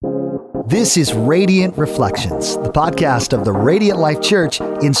This is Radiant Reflections, the podcast of the Radiant Life Church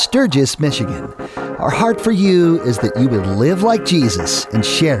in Sturgis, Michigan. Our heart for you is that you would live like Jesus and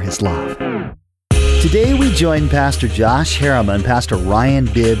share his love. Today we join Pastor Josh Harriman and Pastor Ryan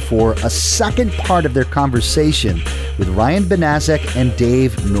Bibb for a second part of their conversation with Ryan Banaszak and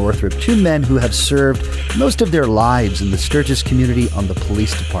Dave Northrup, two men who have served most of their lives in the Sturgis community on the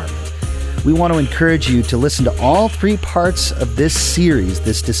police department. We want to encourage you to listen to all three parts of this series,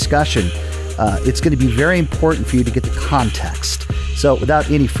 this discussion. It's going to be very important for you to get the context. So without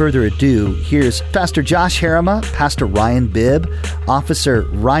any further ado, here's Pastor Josh Harriman, Pastor Ryan Bibb, Officer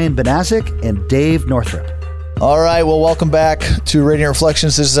Ryan Banaszak, and Dave Northrup. All right, well, welcome back to Radiant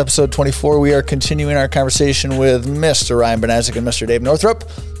Reflections. This is episode 24. We are continuing our conversation with Mr. Ryan Banaszak and Mr. Dave Northrup.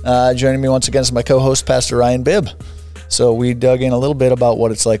 Joining me once again is my co-host, Pastor Ryan Bibb. So we dug in a little bit about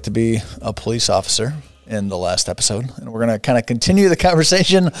what it's like to be a police officer in the last episode. And we're going to kind of continue the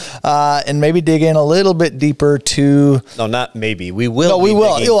conversation and maybe dig in a little bit deeper to... No, not maybe. We will. No, we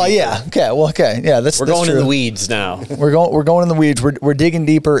will. Well, yeah. Okay. Well, okay. Yeah, we're going in the weeds now. We're going in the weeds. We're digging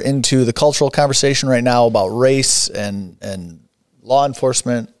deeper into the cultural conversation right now about race and law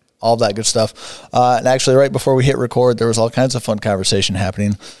enforcement, all that good stuff. And actually, right before we hit record, there was all kinds of fun conversation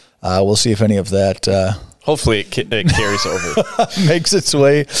happening. We'll see if any of that... Hopefully it carries over. Makes its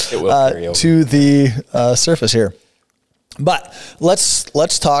way to the surface here. But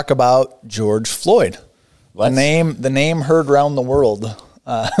let's talk about George Floyd. The name heard around the world,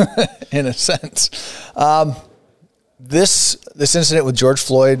 in a sense. This incident with George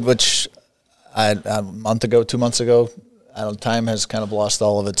Floyd, which a month ago, 2 months ago, time has kind of lost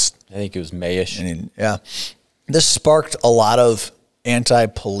all of its... I think it was May-ish. Yeah. This sparked a lot of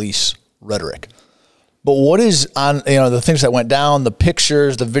anti-police rhetoric. But what is on, the things that went down, the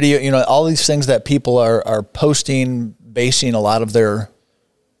pictures, the video, all these things that people are posting, basing a lot of their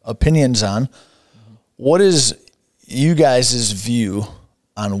opinions on. What is you guys' view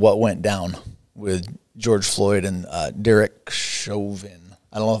on what went down with George Floyd and Derek Chauvin?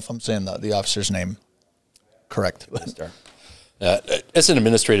 I don't know if I'm saying the officer's name correct. As an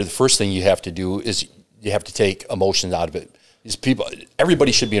administrator, the first thing you have to do is you have to take emotions out of it. These people,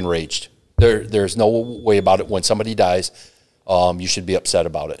 everybody should be enraged. There's no way about it. When somebody dies, you should be upset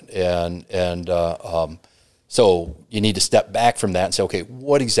about it. And so you need to step back from that and say, okay,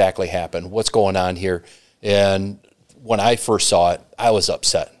 what exactly happened? What's going on here? And when I first saw it, I was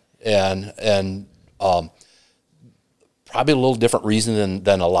upset. And probably a little different reason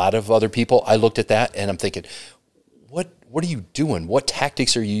than a lot of other people. I looked at that and I'm thinking, what are you doing? What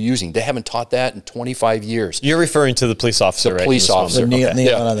tactics are you using? They haven't taught that in 25 years. You're referring to the police officer, right? Police officer.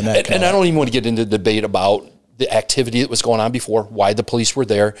 Okay. On the neck, and I don't even want to get into the debate about the activity that was going on before, why the police were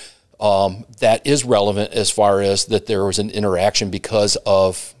there. That is relevant as far as that there was an interaction because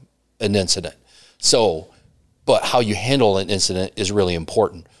of an incident. So, but how you handle an incident is really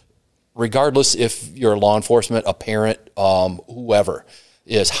important. Regardless if you're law enforcement, a parent, whoever,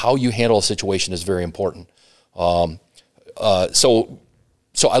 is how you handle a situation is very important. So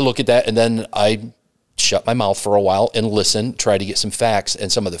I look at that and then I shut my mouth for a while and listen, try to get some facts,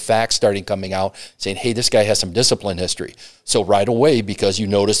 and some of the facts starting coming out saying, hey, this guy has some discipline history. So right away, because you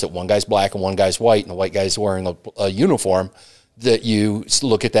notice that one guy's black and one guy's white and the white guy's wearing a uniform, that you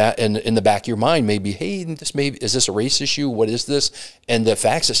look at that and in the back of your mind maybe, hey, is this a race issue? What is this? And the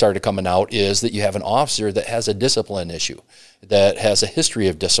facts that started coming out is that you have an officer that has a discipline issue, that has a history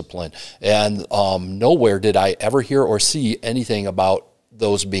of discipline. And nowhere did I ever hear or see anything about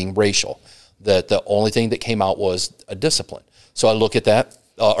those being racial, that the only thing that came out was a discipline. So I look at that,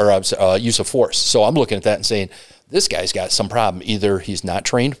 use of force. So I'm looking at that and saying, this guy's got some problem. Either he's not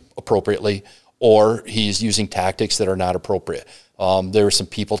trained appropriately or he's using tactics that are not appropriate. There were some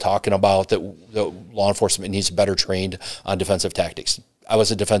people talking about that law enforcement needs better trained on defensive tactics. I was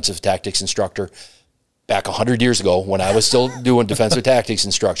a defensive tactics instructor back 100 years ago when I was still doing defensive tactics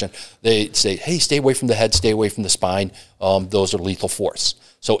instruction. They say, hey, stay away from the head, stay away from the spine. Those are lethal force.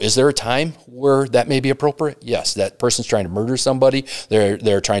 So is there a time where that may be appropriate? Yes, that person's trying to murder somebody.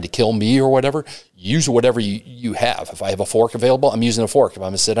 They're trying to kill me or whatever. Use whatever you have. If I have a fork available, I'm using a fork. If I'm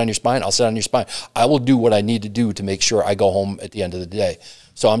going to sit on your spine, I'll sit on your spine. I will do what I need to do to make sure I go home at the end of the day.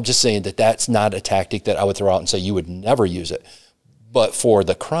 So I'm just saying that that's not a tactic that I would throw out and say you would never use it. But for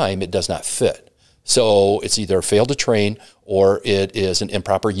the crime, it does not fit. So it's either failed to train or it is an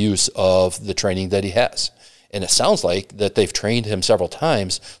improper use of the training that he has. And it sounds like that they've trained him several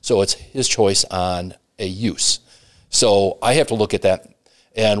times, so it's his choice on a use. So I have to look at that.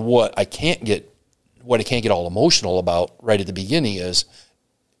 And what I can't get all emotional about right at the beginning is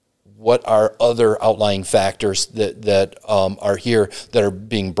what are other outlying factors that are here that are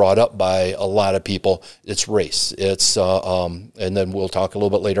being brought up by a lot of people? It's race. It's and then we'll talk a little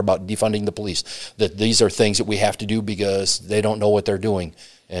bit later about defunding the police. That these are things that we have to do because they don't know what they're doing.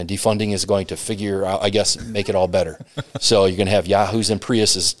 And defunding is going to figure out, I guess, make it all better. So you're going to have Yahoos and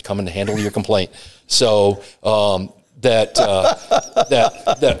Priuses coming to handle your complaint. So that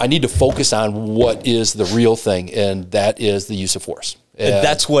I need to focus on what is the real thing, and that is the use of force. And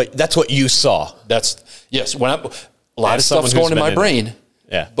that's what you saw. Yes. When a lot of stuff's going in my brain,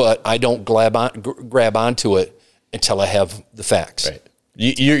 but I don't grab onto it until I have the facts. Right.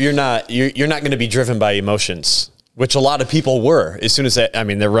 You're not going to be driven by emotions, which a lot of people were. As soon as they're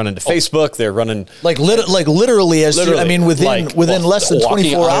running to Facebook, they're running literally within less than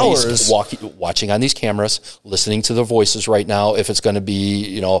 24 hours. Watching on these cameras, listening to the voices right now. If it's going to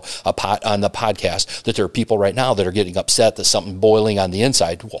be, on the podcast, that there are people right now that are getting upset that something boiling on the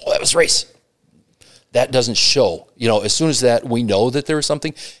inside. Well, that was race. That doesn't show. As soon as that we know that there is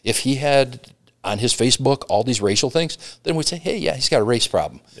something. If he had on his Facebook all these racial things, then we'd say, hey, yeah, he's got a race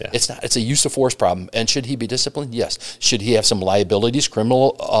problem. Yeah. It's a use of force problem. And should he be disciplined? Yes. Should he have some liabilities,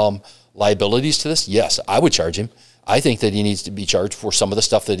 criminal liabilities to this? Yes, I would charge him. I think that he needs to be charged for some of the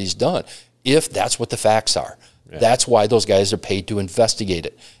stuff that he's done, if that's what the facts are. Yeah. That's why those guys are paid to investigate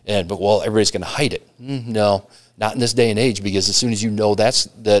it. But everybody's going to hide it. No, not in this day and age, because as soon as you know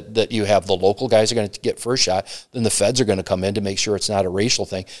that you have the local guys are going to get first shot, then the feds are going to come in to make sure it's not a racial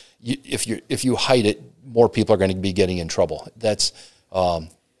thing. If you hide it, more people are going to be getting in trouble. That's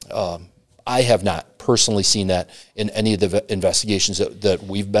I have not personally seen that in any of the investigations that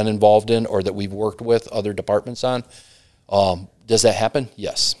we've been involved in or that we've worked with other departments on. Does that happen?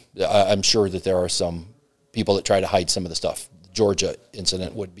 Yes. I'm sure that there are some people that try to hide some of the stuff. The Georgia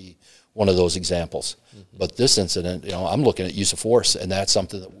incident would be one of those examples. Mm-hmm. But this incident, I'm looking at use of force, and that's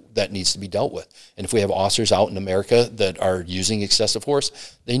something that needs to be dealt with. And if we have officers out in America that are using excessive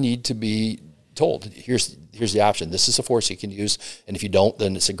force, they need to be told, here's the option. This is a force you can use, and if you don't,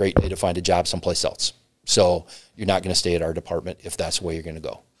 then it's a great day to find a job someplace else. So you're not going to stay at our department if that's the way you're going to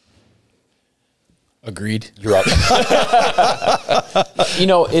go. Agreed. You're up.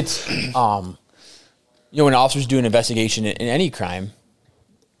 It's when officers do an investigation in any crime,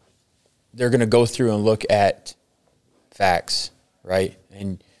 they're going to go through and look at facts, right,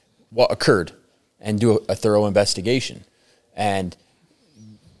 and what occurred, and do a thorough investigation. And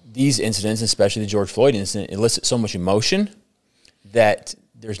these incidents, especially the George Floyd incident, elicit so much emotion that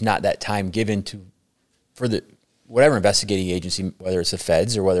there's not that time given for the whatever investigating agency, whether it's the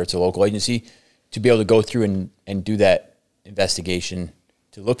feds or whether it's a local agency, to be able to go through and do that investigation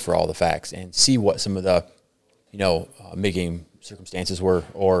to look for all the facts and see what some of the mitigating circumstances were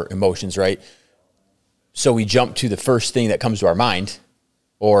or emotions, right? So we jump to the first thing that comes to our mind,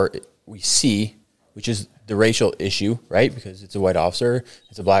 or we see, which is the racial issue, right? Because it's a white officer,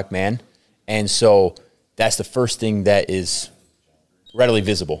 it's a black man. And so that's the first thing that is readily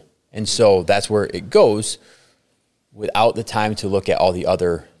visible. And so that's where it goes without the time to look at all the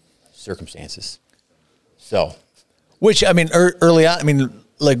other circumstances. So, which, early on,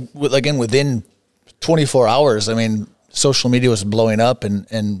 within 24 hours, social media was blowing up,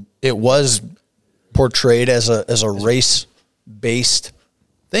 and it was portrayed as a race-based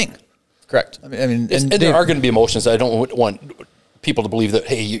thing. Correct. And there are going to be emotions. I don't want people to believe that,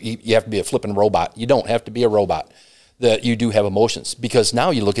 hey, you have to be a flipping robot. You don't have to be a robot. That you do have emotions, because now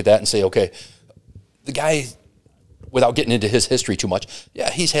you look at that and say, okay, the guy, without getting into his history too much,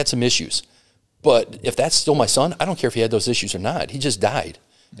 yeah, he's had some issues. But if that's still my son, I don't care if he had those issues or not. He just died.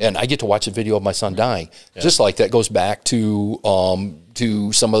 And I get to watch a video of my son dying. Yeah. Just like that goes back to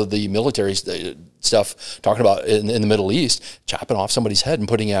some of the military stuff, talking about in the Middle East, chopping off somebody's head and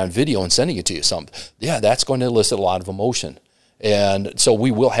putting it on video and sending it to you. Yeah, that's going to elicit a lot of emotion. And so we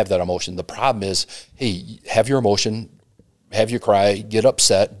will have that emotion. The problem is, hey, have your emotion, have your cry, get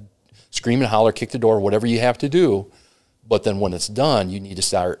upset, scream and holler, kick the door, whatever you have to do. But then when it's done, you need to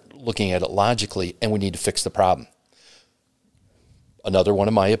start looking at it logically, and we need to fix the problem. Another one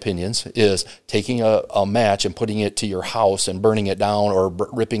of my opinions is taking a match and putting it to your house and burning it down or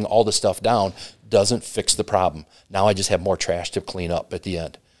ripping all the stuff down doesn't fix the problem. Now I just have more trash to clean up at the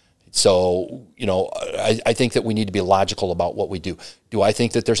end. So, I think that we need to be logical about what we do. Do I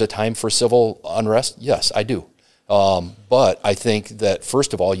think that there's a time for civil unrest? Yes, I do. But I think that,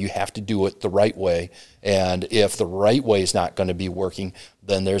 first of all, you have to do it the right way. And if the right way is not going to be working,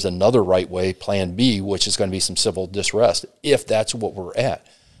 then there's another right way, plan B, which is going to be some civil disarrest, if that's what we're at.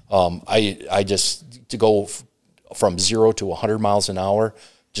 I just, to go from 0 to 100 miles an hour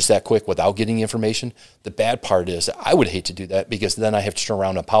just that quick without getting information. The bad part is I would hate to do that because then I have to turn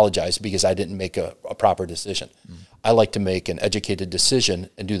around and apologize because I didn't make a proper decision. I like to make an educated decision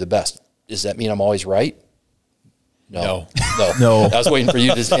and do the best. Does that mean I'm always right? No. No. I was waiting for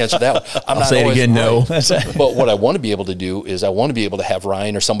you to answer that one. I'm I'll not say it always again, no. right. But what I want to be able to do is I want to be able to have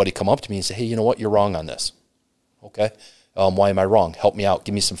Ryan or somebody come up to me and say, hey, you know what? You're wrong on this. Okay. Why am I wrong? Help me out.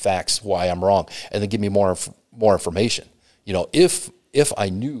 Give me some facts why I'm wrong. And then give me more information. You know, if I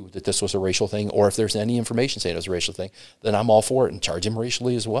knew that this was a racial thing, or if there's any information saying it was a racial thing, then I'm all for it and charge him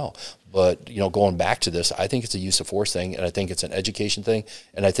racially as well. But, you know, going back to this, I think it's a use of force thing, and I think it's an education thing,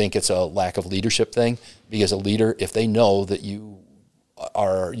 and I think it's a lack of leadership thing, because a leader, if they know that you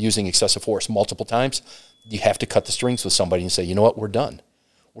are using excessive force multiple times, you have to cut the strings with somebody and say, you know what, we're done.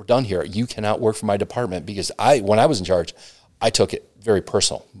 We're done here. You cannot work for my department, because when I was in charge, I took it very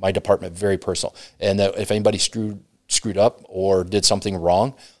personal, my department very personal. And that if anybody screwed up or did something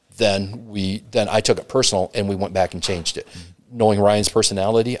wrong, then I took it personal and we went back and changed it. Knowing Ryan's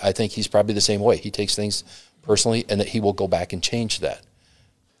personality, I think he's probably the same way. He takes things personally, and that he will go back and change that.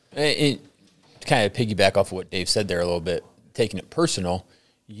 To kind of piggyback off of what Dave said there a little bit, taking it personal,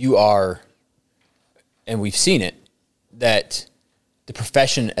 you are, and we've seen it, that the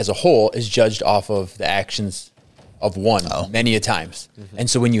profession as a whole is judged off of the actions of one many a times. And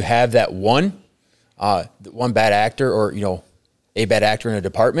so when you have that one bad actor, or, you know, a bad actor in a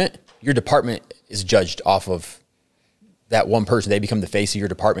department, your department is judged off of that one person. They become the face of your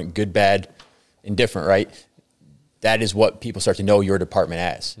department, good, bad, indifferent, right? That is what people start to know your department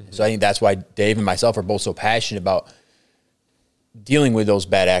as. So I think that's why Dave and myself are both so passionate about dealing with those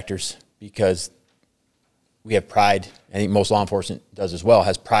bad actors, because we have pride. I think most law enforcement does as well,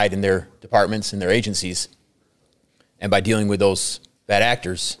 has pride in their departments and their agencies. And by dealing with those bad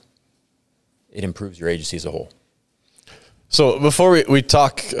actors, it improves your agency as a whole. So before we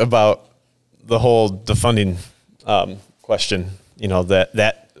talk about the whole defunding question, you know,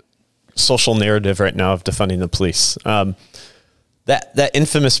 that social narrative right now of defunding the police, that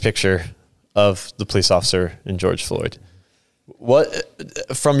infamous picture of the police officer in George Floyd, what,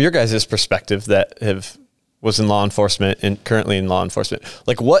 from your guys' perspective that was in law enforcement and currently in law enforcement,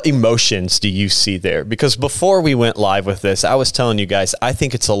 like, what emotions do you see there? Because before we went live with this, I was telling you guys, I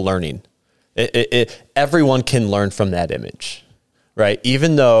think it's a learning. Everyone can learn from that image, right?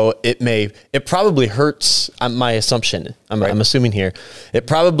 Even though it probably hurts. My assumption, I'm assuming here, it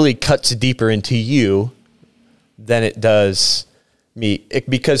probably cuts deeper into you than it does me,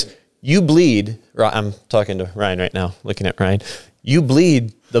 because you bleed. I'm talking to Ryan right now, looking at Ryan. You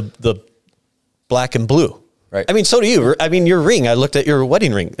bleed the black and blue. Right. I mean, so do you. I mean, your ring, I looked at your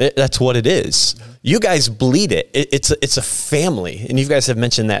wedding ring. That's what it is. You guys bleed it. It's a family. And you guys have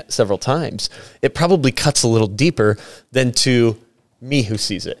mentioned that several times. It probably cuts a little deeper than to me who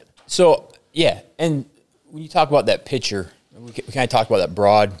sees it. So, yeah. And when you talk about that picture, we kind of talked about that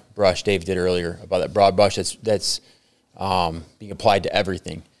broad brush Dave did earlier, about that broad brush that's being applied to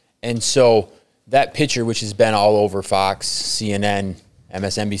everything. And so that picture, which has been all over Fox, CNN,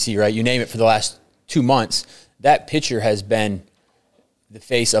 MSNBC, right? You name it, for the last 2 months, that picture has been the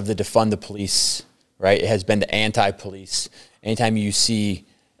face of the defund the police, right? It has been the anti-police. Anytime you see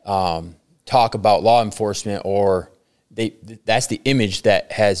talk about law enforcement, or that's the image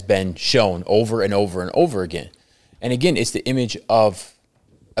that has been shown over and over and over again. And again, it's the image of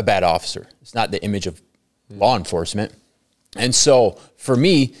a bad officer. It's not the image of law enforcement. And so for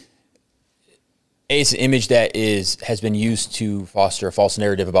me, it's an image that has been used to foster a false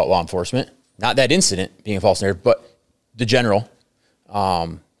narrative about law enforcement. Not that incident being a false narrative, but the general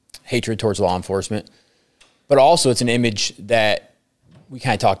hatred towards law enforcement. But also it's an image that we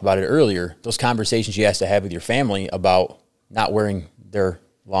kind of talked about it earlier, those conversations you have to have with your family about not wearing their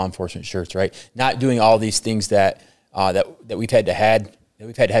law enforcement shirts, right? Not doing all these things that we've had to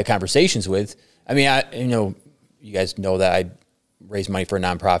have conversations with. I mean, you guys know that I raise money for a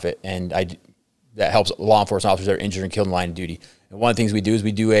nonprofit, and that helps law enforcement officers that are injured and killed in the line of duty. And one of the things we do is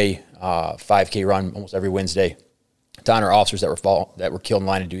we do a 5K run almost every Wednesday to honor officers that were killed in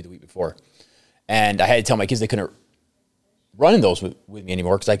line of duty the week before. And I had to tell my kids they couldn't run in those with me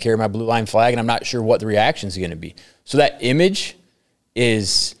anymore because I carry my blue line flag, and I'm not sure what the reaction is going to be. So that image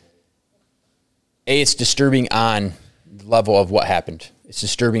is, it's disturbing on the level of what happened. It's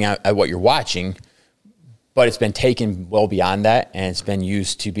disturbing at what you're watching, but it's been taken well beyond that, and it's been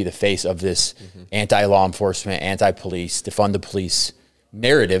used to be the face of this anti-law enforcement, anti-police, defund the police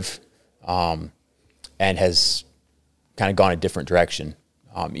narrative, and has kind of gone a different direction.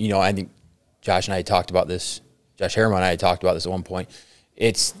 I think Josh and I had talked about this. Josh Harriman and I had talked about this at one point.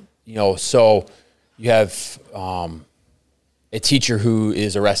 It's, so you have a teacher who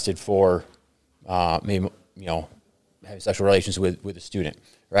is arrested for maybe, having sexual relations with a student,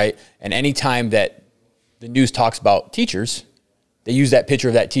 right? And anytime that the news talks about teachers, they use that picture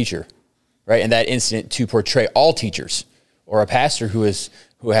of that teacher, right, and that incident to portray all teachers or a pastor who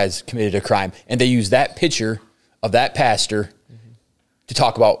has committed a crime, and they use that picture of that pastor to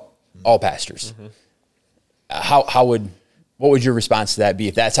talk about all pastors. What would your response to that be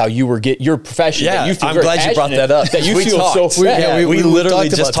if that's how you were your profession? Yeah, that you feel I'm very glad you brought that up. That you We feel talked. so we literally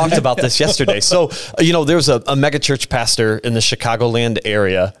just talked that. about this yesterday. So, there was a mega church pastor in the Chicagoland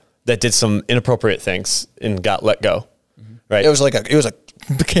area that did some inappropriate things and got let go. Right?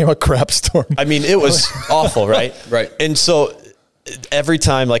 Became a crap storm. I mean, it was awful, right? Right. And so every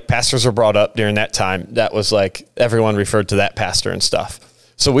time like pastors were brought up during that time, that was like everyone referred to that pastor and stuff.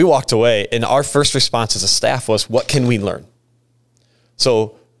 So we walked away, and our first response as a staff was, what can we learn?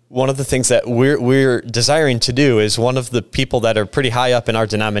 So one of the things that we're desiring to do is one of the people that are pretty high up in our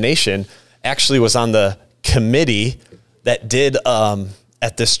denomination actually was on the committee that did,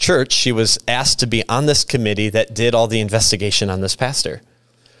 at this church, she was asked to be on this committee that did all the investigation on this pastor.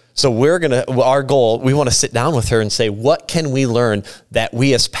 So our goal, we want to sit down with her and say, what can we learn that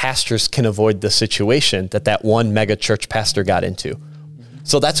we as pastors can avoid the situation that one mega church pastor got into?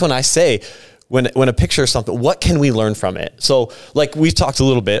 So that's when I say, when a picture of something, what can we learn from it? So like we've talked a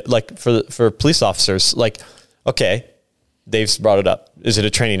little bit, like for police officers, like, okay, Dave's brought it up. Is it a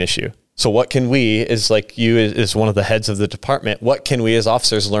training issue? So what can we, as like you as one of the heads of the department, what can we as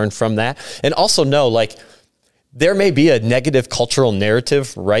officers learn from that? And also know, like, there may be a negative cultural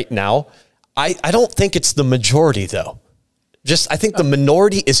narrative right now. I don't think it's the majority though. I think the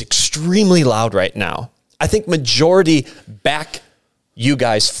minority is extremely loud right now. I think majority back you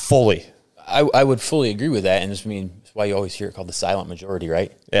guys fully. I would fully agree with that, and that's why you always hear it called the silent majority,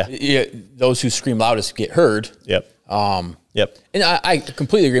 right? Yeah. Those who scream loudest get heard. Yep. Yep. And I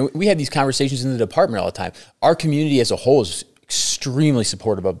completely agree. We have these conversations in the department all the time. Our community as a whole is extremely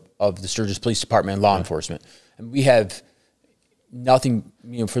supportive of the Sturgis Police Department and law enforcement. And we have nothing,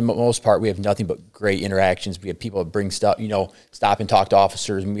 for the most part, we have nothing but great interactions. We have people that bring stuff, stop and talk to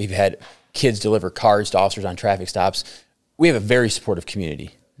officers. And we've had kids deliver cards to officers on traffic stops. We have a very supportive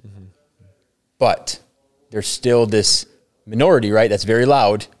community. But there's still this minority, right, that's very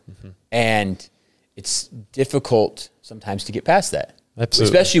loud, and it's difficult sometimes to get past that. Absolutely.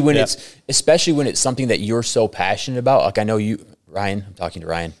 Especially when it's something that you're so passionate about. Like I know you, Ryan. I'm talking to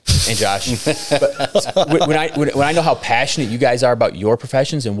Ryan and Josh. But when I know how passionate you guys are about your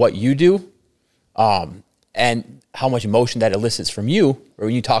professions and what you do, and how much emotion that elicits from you, or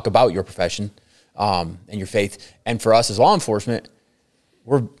when you talk about your profession and your faith, and for us as law enforcement,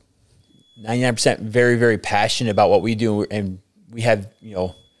 we're 99% very, very passionate about what we do, and we have,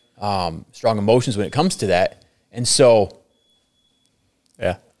 strong emotions when it comes to that. And so,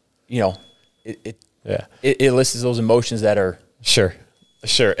 it elicits those emotions that are Sure.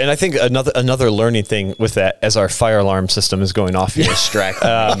 And I think another learning thing with that, as our fire alarm system is going off here,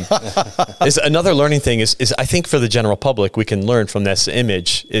 is another learning thing is I think for the general public, we can learn from this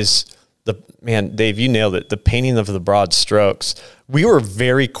image is Dave, you nailed it. The painting of the broad strokes. We were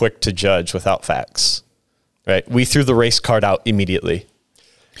very quick to judge without facts, right? We threw the race card out immediately.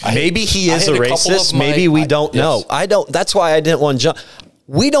 Maybe he is a racist. Maybe we don't know. That's why I didn't want to jump.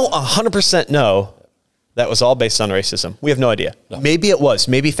 We don't 100% know that was all based on racism. We have no idea. No. Maybe it was.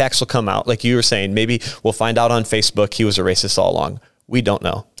 Maybe facts will come out. Like you were saying, maybe we'll find out on Facebook he was a racist all along. We don't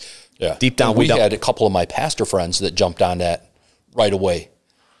know. Yeah. Deep down, we had a couple of my pastor friends that jumped on that right away.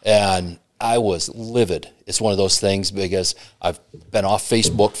 And I was livid. It's one of those things because I've been off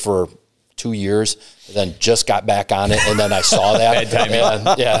Facebook for 2 years, then just got back on it, and then I saw that.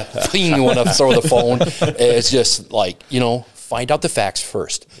 You want to throw the phone. It's just like, find out the facts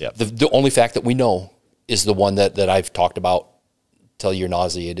first. Yep. The only fact that we know is the one that I've talked about till you're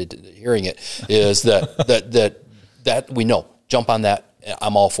nauseated hearing it, is that we know. Jump on that.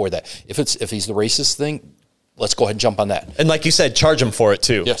 I'm all for that. If he's the racist thing, let's go ahead and jump on that. And like you said, charge him for it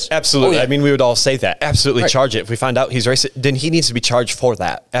too. Yes. Absolutely. Oh, yeah. I mean, we would all say that. Absolutely charge it. If we find out he's racist, then he needs to be charged for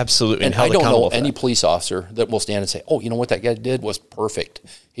that. Absolutely. And I don't know any police officer that will stand and say, oh, you know what that guy did was perfect.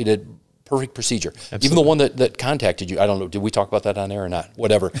 He did perfect procedure. Absolutely. Even the one that contacted you, I don't know, did we talk about that on air or not?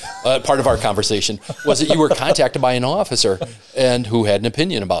 Whatever. Part of our conversation was that you were contacted by an officer and who had an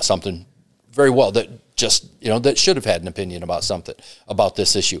opinion about something very well, that just, that should have had an opinion about something, about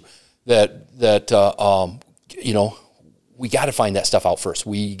this issue. We got to find that stuff out first.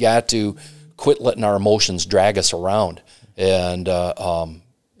 We got to quit letting our emotions drag us around. And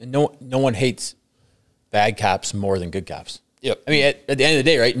no one hates bad cops more than good cops. Yep. I mean, at the end of the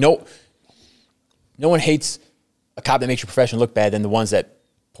day, right? No one hates a cop that makes your profession look bad than the ones that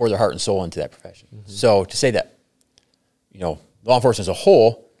pour their heart and soul into that profession. So to say that, law enforcement as a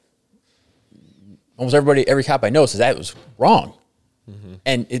whole, almost every cop I know says that was wrong.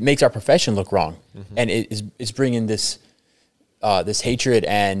 And it makes our profession look wrong. And it's bringing this hatred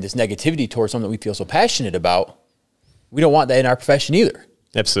and this negativity towards something that we feel so passionate about. We don't want that in our profession either.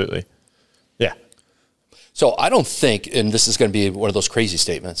 Absolutely. Yeah. So I don't think, and this is going to be one of those crazy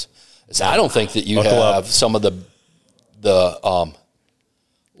statements, I don't think that you have some of the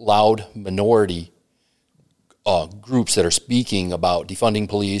loud minority groups that are speaking about defunding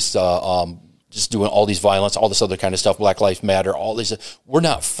police, just doing all these violence, all this other kind of stuff, Black Lives Matter, all this. We're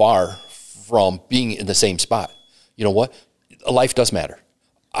not far from being in the same spot. You know what? Life does matter.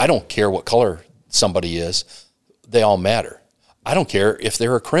 I don't care what color somebody is. They all matter. I don't care if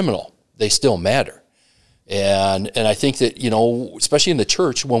they're a criminal. They still matter. And I think that, especially in the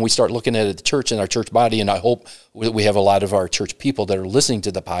church, when we start looking at the church and our church body, and I hope we have a lot of our church people that are listening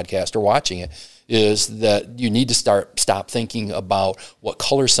to the podcast or watching it, is that you need to stop thinking about what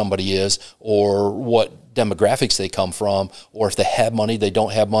color somebody is or what demographics they come from, or if they have money, they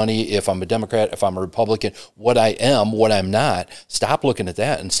don't have money, if I'm a Democrat, if I'm a Republican, what I am, what I'm not. Stop looking at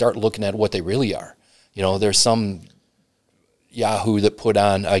that and start looking at what they really are. There's some Yahoo that put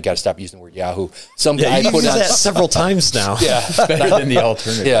on, I got to stop using the word Yahoo. Some guy put on that several times now. Yeah. Better than the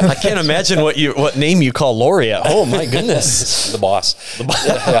alternative. Yeah. I can't imagine what name you call Lori at home. My goodness. The boss.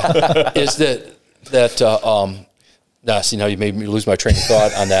 Is see, now you made me lose my train of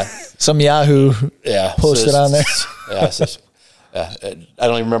thought on that. Some Yahoo posted on there. I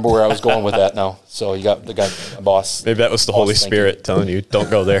don't even remember where I was going with that now. So you got the guy, boss. Maybe that was the Holy Spirit telling you, don't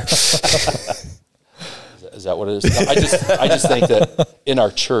go there. Is that what it is? I just think that in our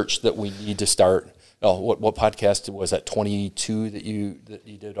church that we need to start. Oh, what podcast was that? 22 that you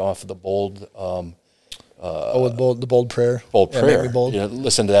did off of the bold. The bold prayer. Bold prayer. Make me bold.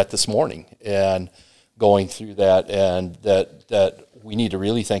 Listen to that this morning and going through that, and that we need to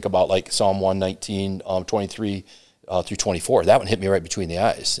really think about, like Psalm 119, 23 through 24. That one hit me right between the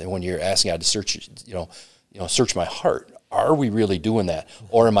eyes. And when you're asking God to search, search my heart, are we really doing that,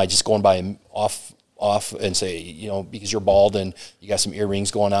 or am I just going by off and say, because you're bald and you got some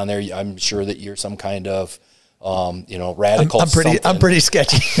earrings going on there, I'm sure that you're some kind of, radical. I'm pretty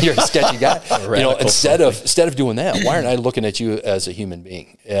sketchy. You're a sketchy guy. Instead of doing that, why aren't I looking at you as a human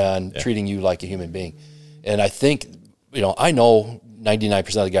being and treating you like a human being? And I think, I know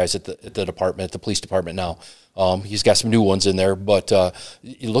 99% of the guys at the department, at the police department now. He's got some new ones in there, but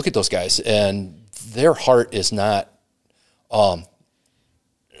you look at those guys and their heart is not,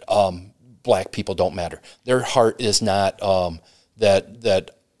 black people don't matter. Their heart is not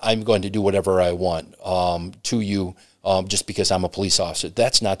that I'm going to do whatever I want to you just because I'm a police officer.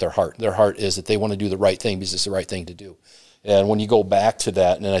 That's not their heart. Their heart is that they want to do the right thing because it's the right thing to do. And when you go back to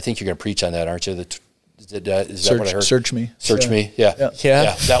that, and I think you're going to preach on that, aren't you? Is that what I heard? Search me. Search me. Yeah.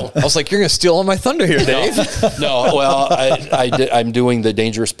 That one. I was like, you're going to steal all my thunder here, Dave. No, well, I'm doing the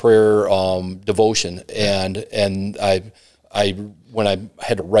Dangerous Prayer devotion, and when I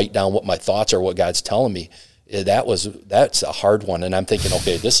had to write down what my thoughts are, what God's telling me, that's a hard one. And I'm thinking,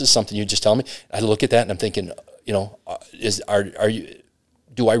 okay, this is something you just tell me. I look at that and I'm thinking, do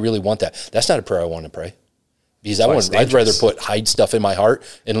I really want that? That's not a prayer I want to pray, because I'd rather hide stuff in my heart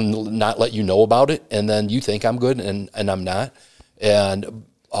and not let you know about it. And then you think I'm good and I'm not. And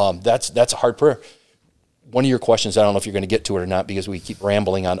that's a hard prayer. One of your questions, I don't know if you're going to get to it or not, because we keep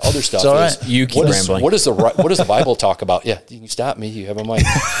rambling on other stuff. All right. You keep rambling. What does the Bible talk about? Yeah, you can stop me. You have a mic.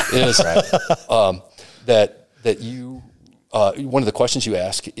 That you one of the questions you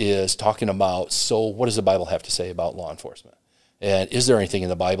ask is talking about, so what does the Bible have to say about law enforcement? And is there anything in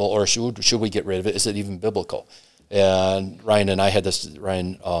the Bible, or should we get rid of it? Is it even biblical? And Ryan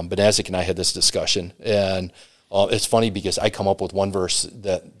Benazik and I had this discussion, and it's funny because I come up with one verse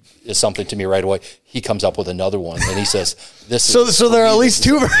that is something to me right away. He comes up with another one, and he says, So there are at least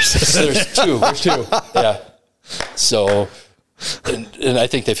two verses. There's two. Yeah. So, and I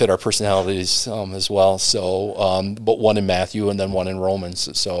think they fit our personalities as well. So, but one in Matthew and then one in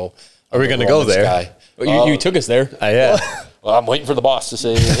Romans. So, are we going to go there? Guy. You took us there. Yeah. Well, I'm waiting for the boss to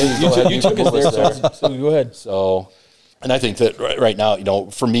say, hey, you took us there. So go ahead. So, and I think that right now,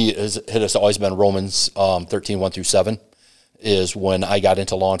 for me, it has always been Romans 13, 1 through 7 is when I got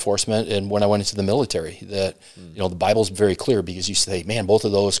into law enforcement and when I went into the military. That, the Bible's very clear, because you say, man, both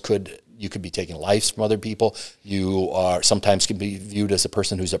of those you could be taking lives from other people. You are sometimes can be viewed as a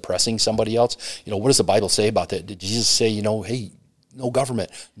person who's oppressing somebody else. What does the Bible say about that? Did Jesus say, hey, no government,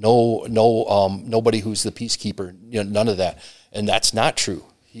 nobody who's the peacekeeper, none of that? And that's not true.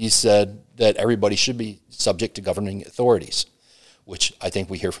 He said that everybody should be subject to governing authorities, which I think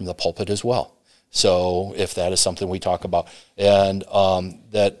we hear from the pulpit as well. So if that is something we talk about, and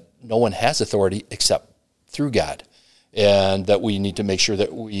that no one has authority except through God, and that we need to make sure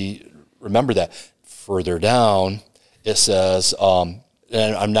that we remember that. Further down, it says, and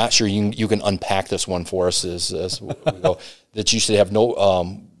I'm not sure you can unpack this one for us as we go, that you should have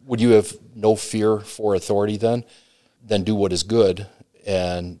would you have no fear for authority then do what is good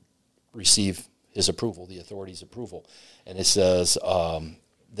and receive his approval, the authority's approval. And it says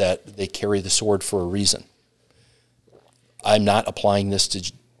that they carry the sword for a reason. I'm not applying this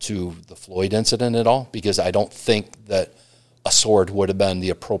to the Floyd incident at all, because I don't think that a sword would have been the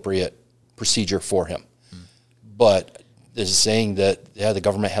appropriate procedure for him. But this is saying that, the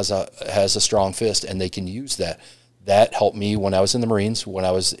government has a strong fist and they can use that. That helped me when I was in the Marines, when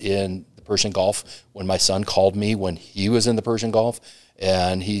I was in the Persian Gulf, when my son called me when he was in the Persian Gulf,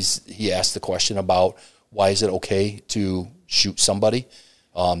 and he asked the question about why is it okay to shoot somebody.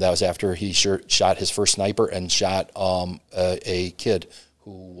 That was after he shot his first sniper and shot a kid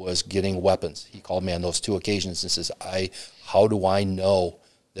who was getting weapons. He called me on those 2 occasions and says, how do I know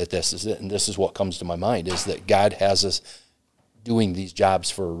that this is it? And this is what comes to my mind, is that God has us doing these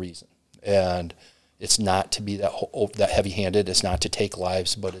jobs for a reason. And it's not to be that heavy-handed. It's not to take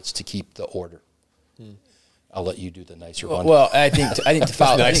lives, but it's to keep the order. I'll let you do the nicer one. Well, I think to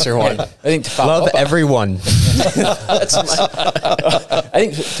follow nicer one. I think to follow Love up everyone. I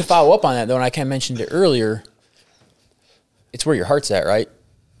think to follow up on that, though, and I kind of mentioned it earlier, it's where your heart's at, right?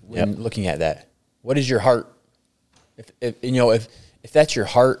 When looking at that, what is your heart? If that's your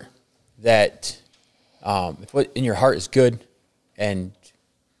heart, that if what in your heart is good, and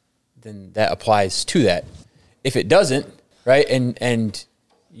then that applies to that. If it doesn't, right, and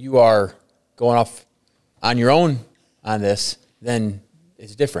you are going off on your own on this, then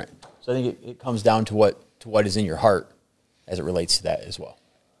it's different. So I think it comes down to what is in your heart as it relates to that as well.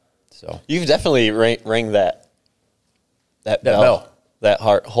 So you've definitely rang that bell. That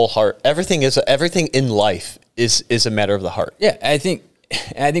whole heart. Everything in life is a matter of the heart. Yeah, I think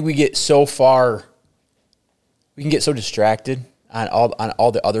we get so far. We can get so distracted on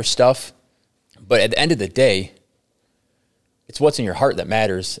all the other stuff, but at the end of the day, it's what's in your heart that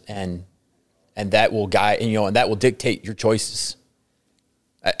matters, and that will guide, and that will dictate your choices.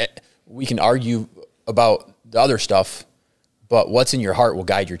 We can argue about the other stuff, but what's in your heart will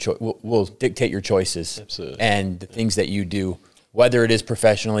guide your will dictate your choices. Absolutely. And the things that you do, whether it is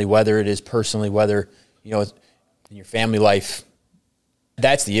professionally, whether it is personally, whether in your family life.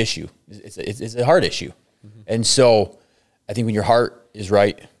 That's the issue. It's a heart issue. Mm-hmm. And so I think when your heart is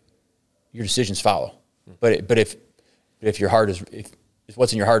right, your decisions follow. Mm-hmm. But if your heart is if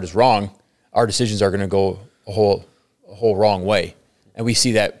what's in your heart is wrong, our decisions are going to go a whole wrong way. And we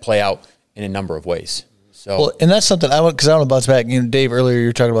see that play out in a number of ways. So, well, and that's something I want to bounce back. Dave, earlier you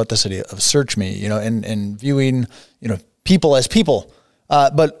were talking about this idea of search me, and viewing, people as people.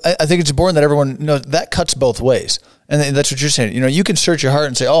 But I think it's important that everyone knows that cuts both ways. And that's what you're saying. You can search your heart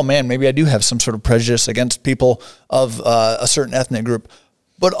and say, oh man, maybe I do have some sort of prejudice against people of a certain ethnic group.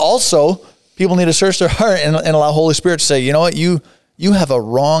 But also people need to search their heart and allow Holy Spirit to say, you know what, you have a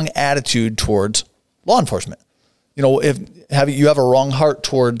wrong attitude towards law enforcement. If you have a wrong heart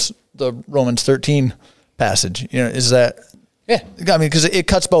towards the Romans 13 passage, is that, yeah. I mean, because it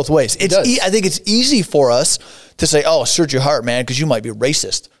cuts both ways. I think it's easy for us to say, oh, search your heart, man, because you might be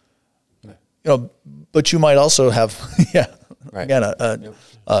racist. But you might also have, right. again,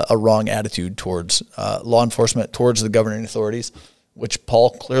 a wrong attitude towards law enforcement, towards the governing authorities, which Paul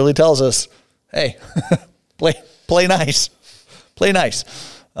clearly tells us, hey, play nice. Play nice.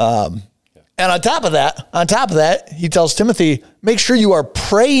 And on top of that, he tells Timothy, make sure you are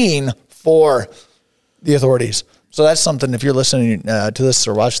praying for the authorities. So that's something, if you're listening to this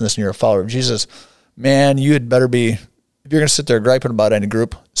or watching this and you're a follower of Jesus, man, you had better be, if you're going to sit there griping about any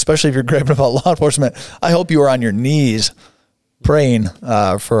group, especially if you're griping about law enforcement, I hope you are on your knees praying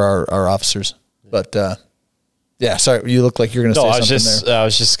for our officers. But sorry, you look like you're going to say something there. I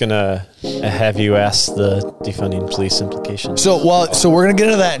was just going to have you ask the defunding police implications. So we're going to get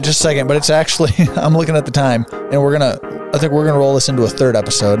into that in just a second, but it's actually, I'm looking at the time, and I think we're going to roll this into a third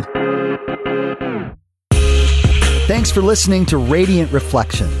episode. Thanks for listening to Radiant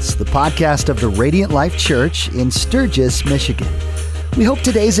Reflections, the podcast of the Radiant Life Church in Sturgis, Michigan. We hope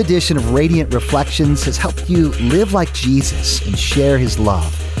today's edition of Radiant Reflections has helped you live like Jesus and share his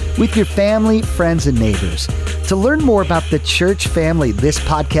love with your family, friends, and neighbors. To learn more about the church family this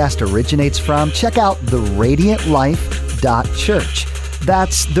podcast originates from, check out theradiantlife.church.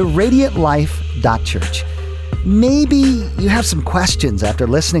 That's theradiantlife.church. Maybe you have some questions after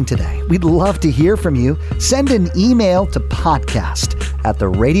listening today. We'd love to hear from you. Send an email to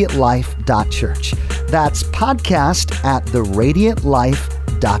podcast@theradiantlife.church. That's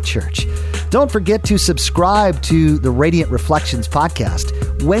podcast@theradiantlife.church. Don't forget to subscribe to the Radiant Reflections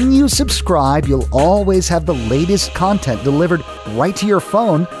podcast. When you subscribe, you'll always have the latest content delivered right to your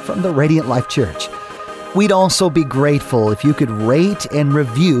phone from the Radiant Life Church. We'd also be grateful if you could rate and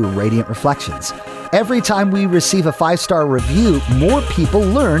review Radiant Reflections. Every time we receive a 5-star review, more people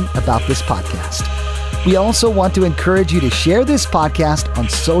learn about this podcast. We also want to encourage you to share this podcast on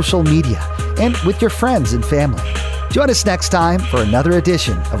social media and with your friends and family. Join us next time for another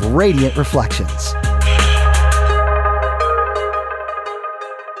edition of Radiant Reflections.